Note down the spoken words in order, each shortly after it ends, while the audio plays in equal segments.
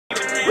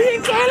We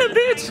ain't silent,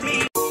 bitch.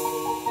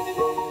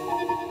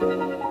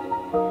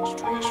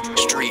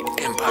 Street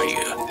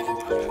Empire.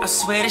 I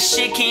swear this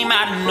shit came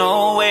out of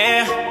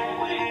nowhere.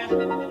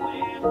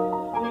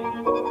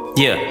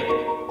 Yeah.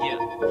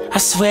 I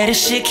swear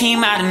this shit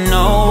came out of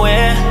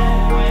nowhere.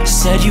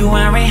 Said you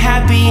aren't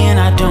happy and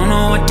I don't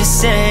know what to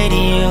say to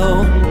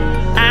you.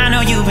 I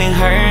know you've been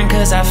hurting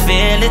cause I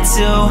feel it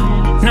too.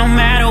 No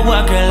matter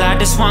what, girl, I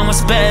just want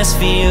what's best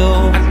for you.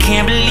 I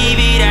can't believe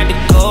it had to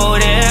go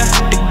there,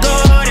 to go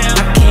there.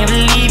 I can't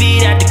believe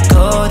it had to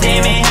go there.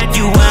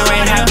 You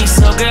aren't happy,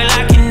 so girl,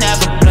 I can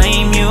never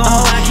blame you.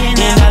 Oh, I can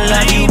never blame you. And I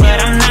love you, but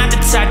I'm not the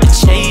type to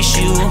chase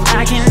you.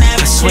 I can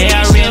never swear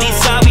I really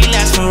thought we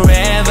last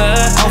forever.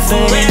 Oh,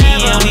 but in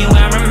the end, we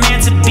weren't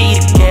meant to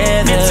be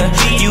together.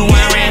 You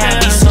weren't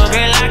happy, so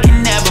girl, I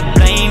can never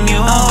blame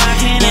you. Oh, I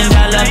can and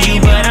I love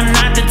you, but I'm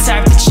not the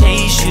type to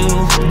chase you.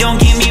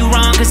 Don't get me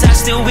wrong, cause I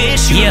still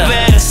wish you the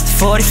best.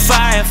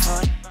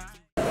 45.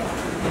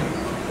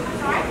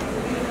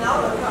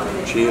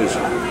 Cheers.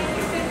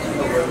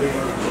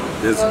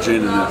 There's gin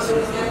in this.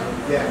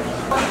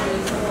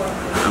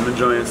 I'm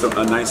enjoying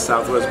a nice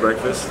Southwest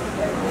breakfast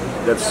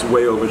that's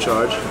way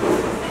overcharged,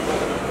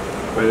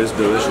 but it's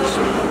delicious.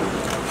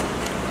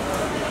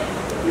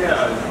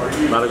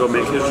 About to go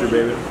make history,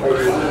 baby.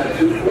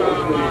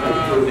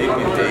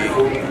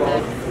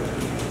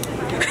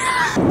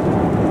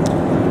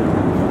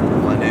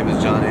 My name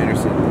is John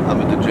Anderson.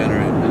 I'm a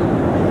degenerate.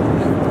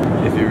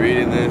 If you're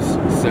reading this,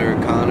 Sarah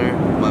Connor,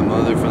 my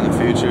mother from the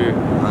future,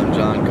 I'm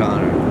John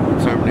Connor.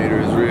 Terminator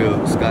is real.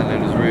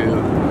 Skynet is real.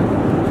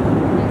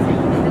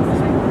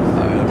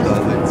 Alright, I'm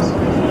done.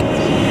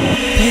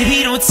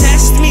 Baby, don't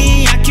test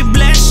me. I can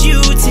bless you.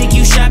 Take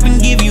you shopping,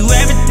 give you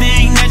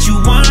everything that you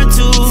want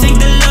to. Thank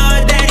the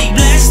Lord that He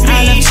blessed me.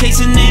 I love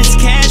chasing this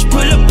cash.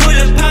 Pull up,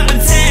 poppin'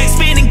 tags,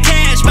 spending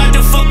cash. About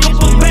to fuck up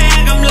a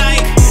bag. I'm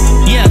like,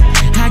 yeah,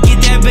 I get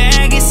that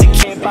bag. It's a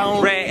camp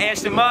on red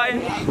Aston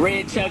Martin,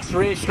 red chucks,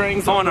 red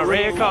strings on a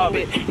red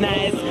carpet.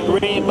 Nice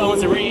red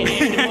bones and red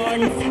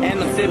Martin.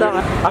 And I'm sitting.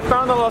 I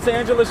found the Los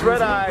Angeles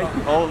Red Eye.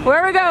 Where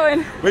are we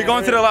going? We're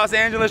going to the Los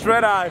Angeles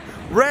Red Eye.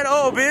 Red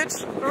O,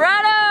 bitch.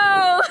 Red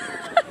O!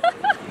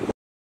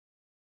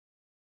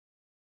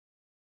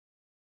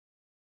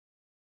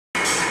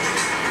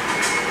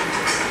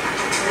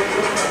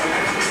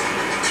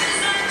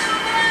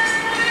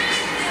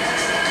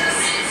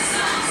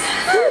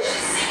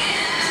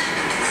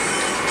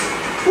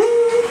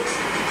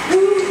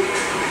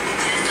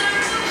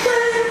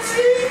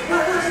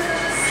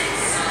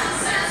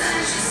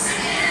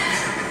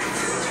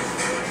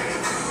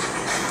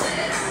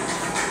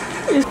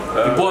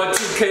 Your boy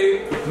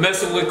 2K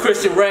messing with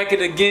Christian Radke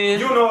again.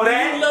 You know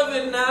that. You love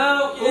it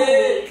now,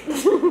 yeah.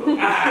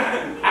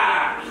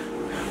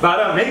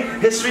 About to make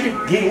history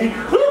again.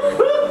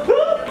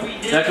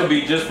 That could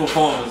be just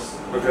performance.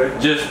 Okay.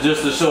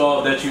 Just to show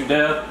off that you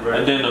there, Right.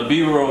 and then the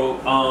B-roll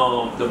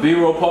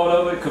part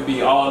of it could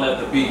be all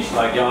at the beach,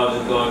 like y'all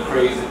just going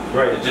crazy.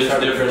 Right. It's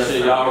just different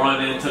shit. Y'all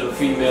run into the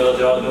females,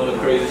 y'all doing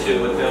crazy shit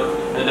with them,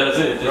 and that's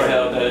it. Just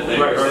have that thing.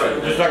 Right.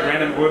 Just like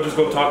random, we'll just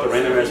go talk to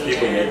random ass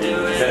people. Yeah.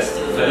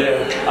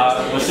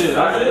 Well, shit,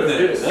 that's it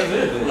then.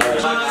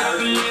 That's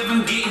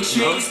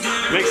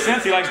it. Makes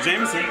sense. He likes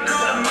Jameson.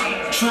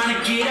 Trying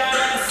to get out of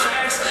the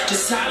facts.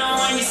 Just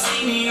holler when you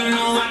see me, you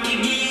know I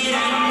can get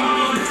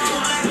out.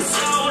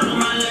 Soul on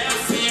my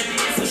left hand.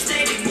 If we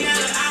stay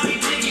together, I'll be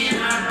picking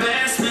our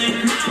best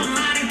man. Now I'm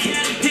out in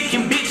Cali,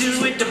 picking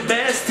bitches with the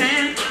best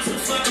 10. So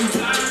fucking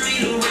proud of me,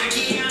 the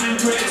wacky, I'm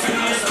impressed.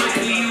 I'll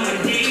stick to you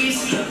with these.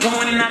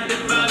 Going out the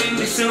bug and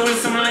just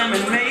with some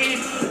lemonade.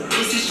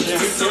 This is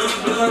just so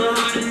good.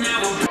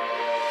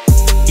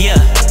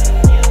 Yeah.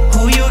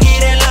 Who you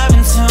get that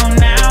loving to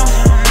now?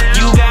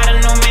 You got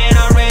a new man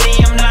already,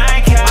 I'm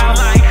like how?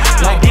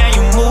 Like damn,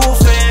 you move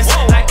fast,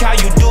 like how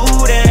you do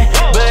that.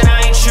 But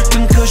I ain't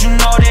tripping cause you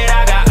know that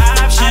I got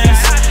options.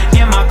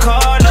 In my car,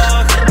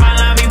 look, my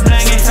line be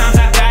blanking, times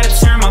I gotta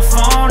turn my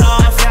phone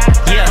off.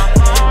 Yeah,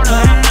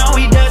 but I know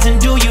he doesn't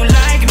do you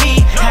like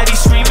me. Have you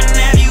screaming,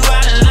 have you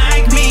out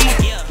like me?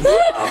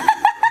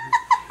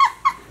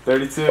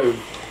 32,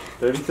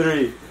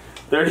 33,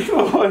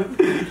 34,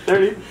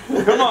 30.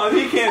 Come on,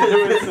 he can't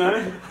do it,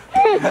 son.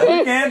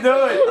 He can't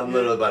do it. I'm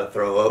literally about to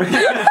throw up.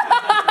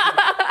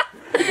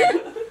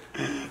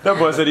 That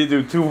boy said he'd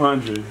do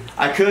 200.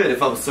 I could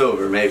if I'm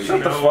sober, maybe.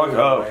 Shut the fuck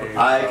up.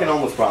 I can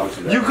almost promise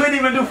you that. You couldn't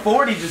even do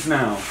 40 just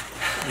now.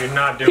 You're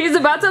not doing. He's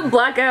about to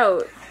black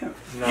out.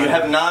 You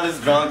have not as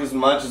drunk as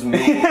much as me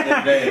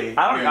today.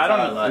 I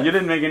don't. You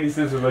didn't make any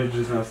sense of what you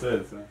just now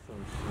said. So.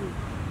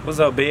 What's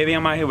up, baby?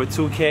 I'm out here with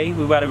 2K.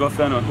 We about to go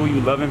film a Who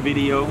You Lovin'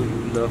 video. Who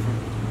You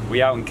Lovin'.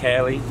 We out in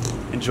Cali,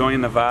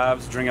 enjoying the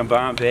vibes, drinking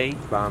Bombay.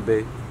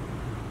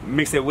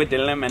 Mix it with the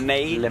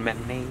lemonade.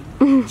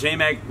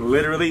 J-Mac,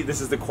 literally, this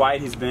is the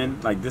quiet he's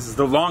been. Like, this is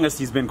the longest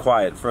he's been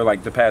quiet for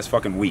like the past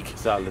fucking week.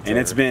 Solitary. And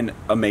it's been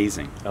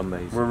amazing.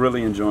 Amazing. We're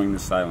really enjoying the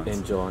silence.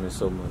 Enjoying it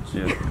so much.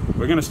 Yeah.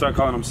 We're gonna start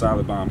calling him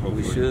Silent Bomb,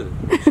 hopefully. We should.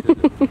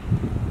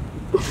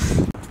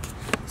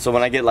 So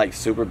when I get like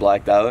super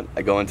blacked out,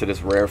 I go into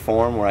this rare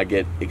form where I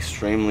get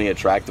extremely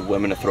attractive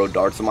women to throw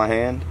darts in my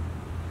hand.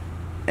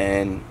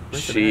 And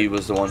she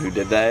was the one who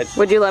did that.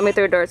 Would you let me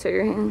throw darts at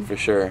your hand? For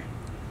sure.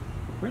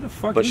 Where the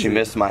fuck But is she it?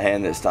 missed my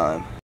hand this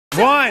time.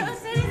 One.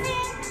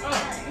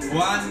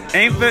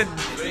 Ain't the...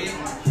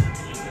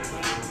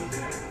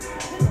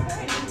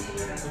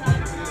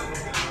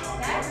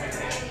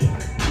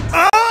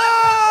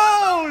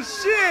 Oh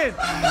shit!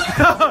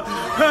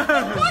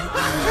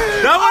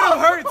 That would have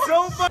hurt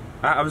so much.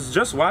 I was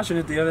just watching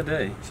it the other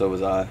day. So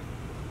was I.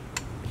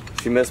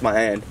 She missed my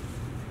hand.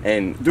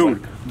 And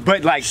dude,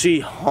 but like she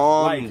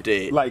harmed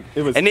it. Like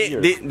it was. And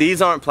these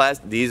aren't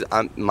plastic. These,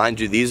 mind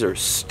you, these are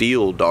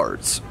steel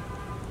darts.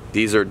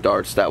 These are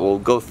darts that will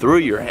go through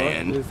your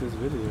hand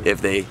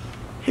if they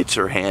hit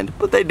your hand,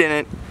 but they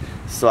didn't.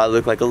 So I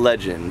look like a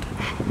legend.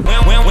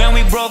 When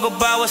we broke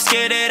up, I was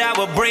scared that I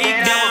would break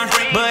down.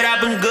 But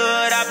I've been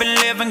good, I've been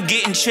living,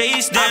 getting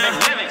chased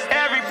down.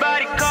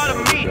 Everybody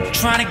calling me,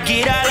 trying to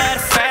get out of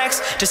the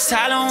facts. Just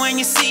holler when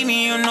you see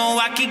me, you know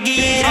I can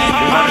get out.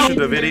 I'm about to shoot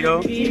the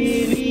video.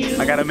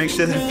 I gotta make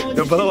sure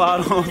the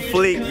blowout on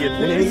fleek. You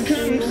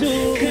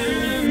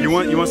think? You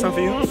want some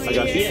for you? I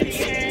got you.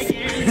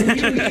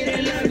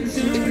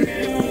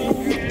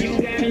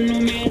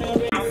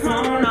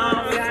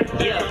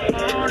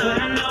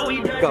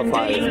 Got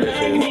five.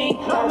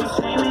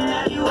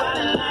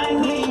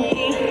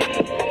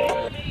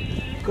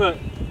 Good.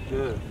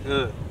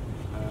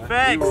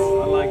 Facts. I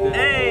like that.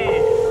 Hey.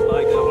 I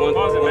like that one.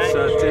 Pause it,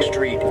 man.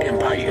 Street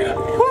Empire.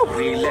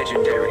 The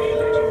legendary.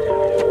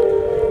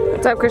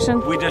 What's up, Christian?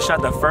 We just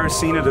shot the first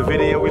scene of the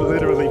video. We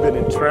literally been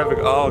in traffic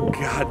all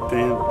goddamn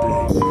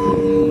day.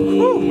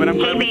 Woo, but I'm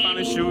glad we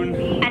finally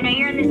shooting. I know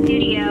you're in the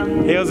studio.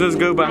 Hills is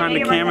good behind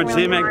the camera.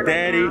 J-Mac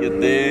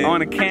Daddy on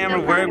the camera,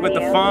 work with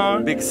the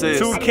phone. Big sis.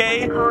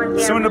 2K,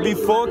 soon to be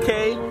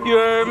 4K. You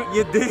heard me?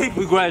 You dig?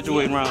 We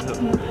graduating around here.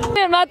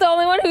 I'm not the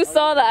only one who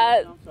saw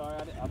that.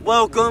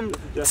 Welcome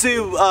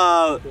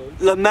to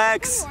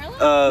Lamac's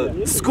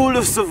School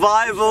of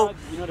Survival.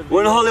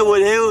 We're in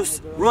Hollywood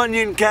Hills,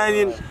 Runyon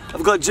Canyon.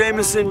 I've got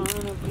Jameson,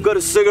 I've got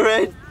a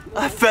cigarette.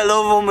 I fell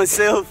over on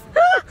myself.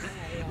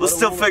 We'll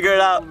still figure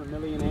it out.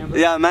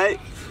 Yeah, mate.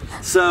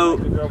 So,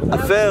 I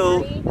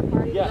fell.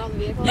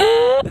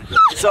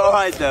 It's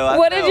alright though.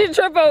 What did you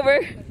trip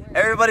over?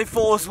 Everybody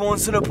falls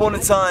once upon a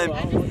time.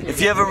 If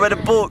you ever read a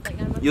book,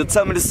 you'll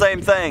tell me the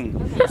same thing.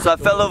 So I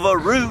fell over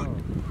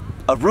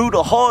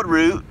a hard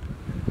root.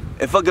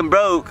 It fucking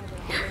broke.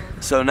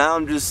 So now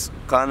I'm just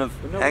kind of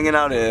hanging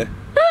out here.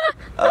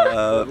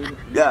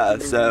 Yeah,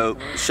 so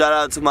shout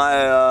out to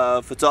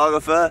my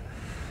photographer.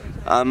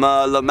 I'm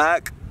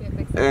Lamac,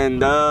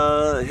 and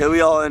here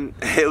we are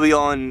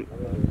in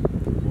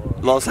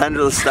Los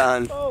Angeles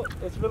stand.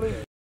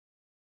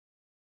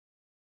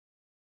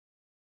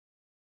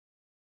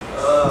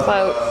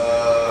 Clout.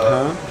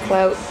 Huh?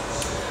 Clout.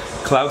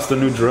 Clout's the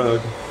new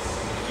drug.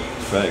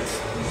 Facts.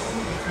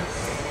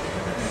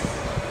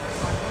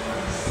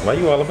 Why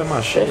you all up in my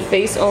The shit?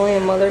 face only a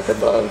mother could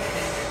love.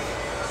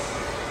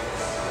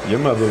 Your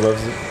mother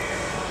loves it.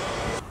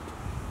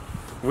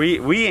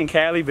 We in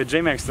Cali, but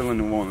J-Mac's still in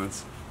New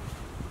Orleans.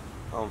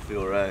 I don't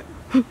feel right.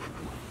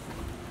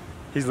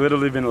 He's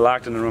literally been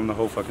locked in the room the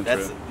whole fucking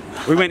trip.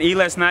 We went eat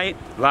last night,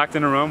 locked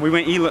in the room. We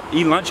went eat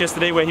lunch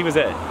yesterday. Where he was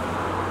at?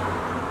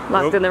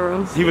 Locked in the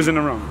room. He was in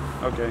the room.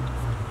 Okay.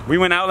 We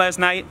went out last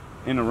night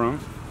in the room.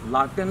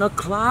 Locked in a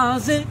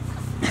closet.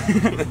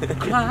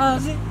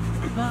 Closet.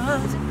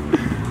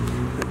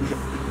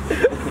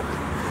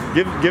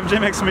 Give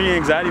J-Mac some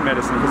anxiety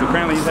medicine because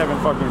apparently he's having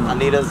fucking. I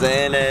need a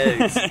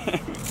Xanax.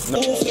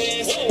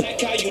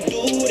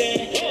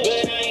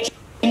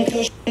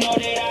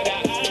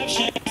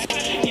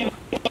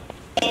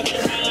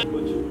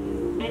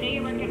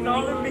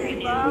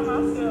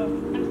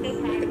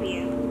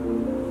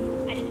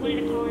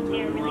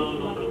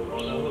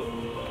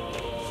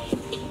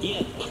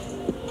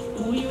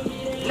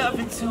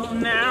 Loving too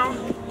now.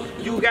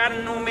 You got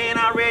a new man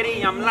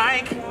already. I'm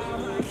like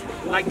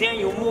then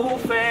you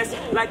move fast,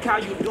 like how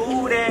you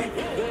do that.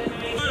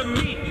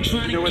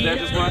 You know what that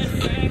just was?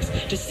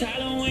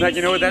 Like,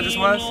 you know what that just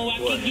was?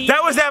 What?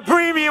 That was that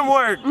premium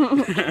work.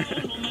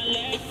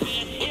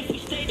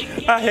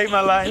 I hate my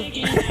life.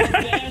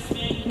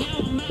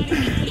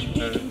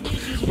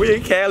 We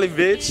in Cali,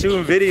 bitch,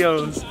 shooting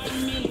videos.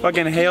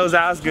 Fucking Hell's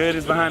Osgood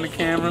is behind the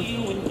camera.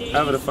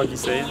 However the fuck you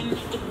say it.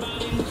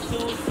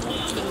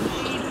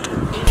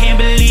 Can't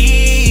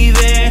believe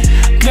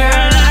it, girl.